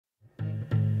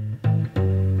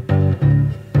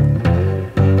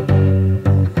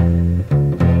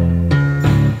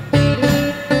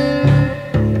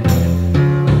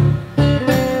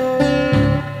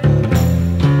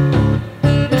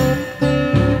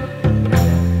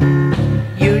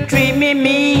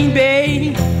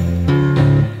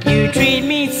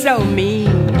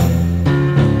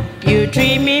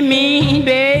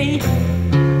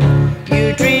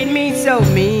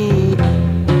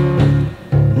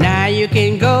you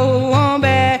can go on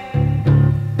back.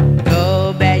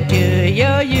 Go back to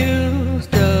your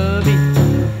used to be.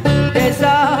 It's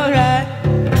alright.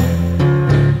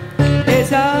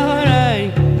 It's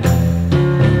alright.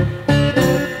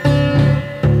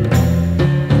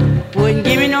 Wouldn't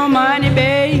give me no money,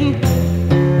 babe.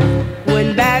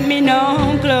 Wouldn't buy me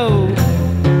no clothes.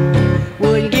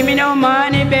 Wouldn't give me no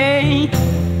money, babe.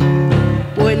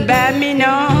 Wouldn't buy me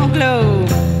no clothes.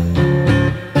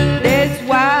 That's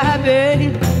why,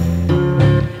 babe,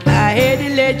 I had to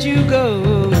let you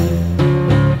go.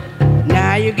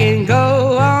 Now you can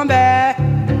go on back.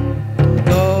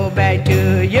 Go back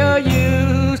to your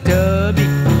used to be.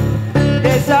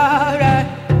 That's alright.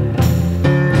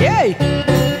 Yeah.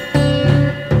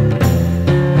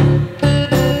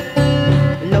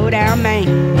 Low down, man.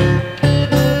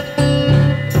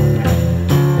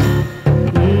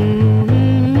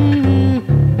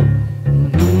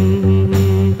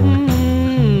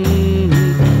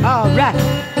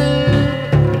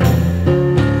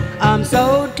 I'm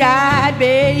so tired,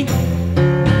 babe,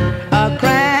 of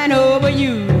crying over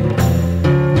you.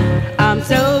 I'm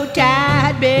so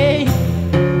tired, babe,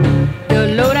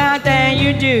 the low down thing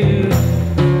you do.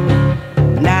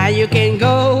 Now you can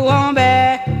go on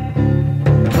back.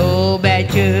 Go back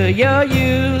to your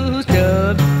used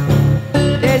to be.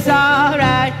 It's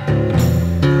alright.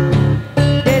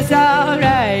 It's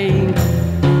alright.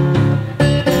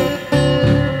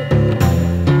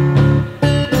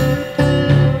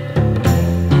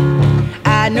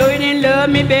 I know you didn't love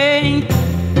me, babe,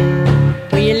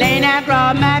 when you laying out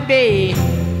across my bed.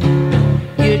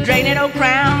 You drank that old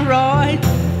Crown Royal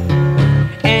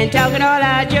and talking all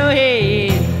out your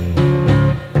head.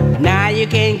 Now you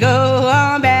can go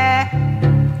on back.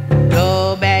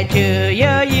 Go back to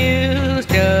your used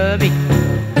to be.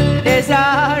 It's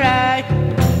alright.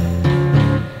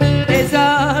 It's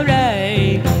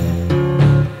alright.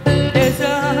 It's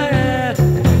alright.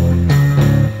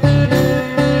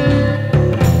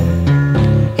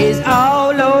 It's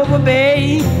all over,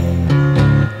 babe.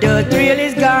 The thrill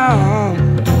is gone.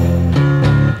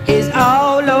 It's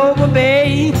all over,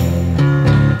 babe.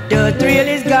 The thrill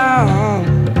is gone.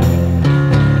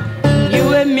 You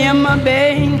remember,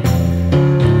 babe,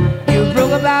 you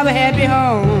broke up our happy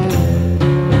home.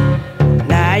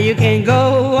 Now you can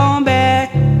go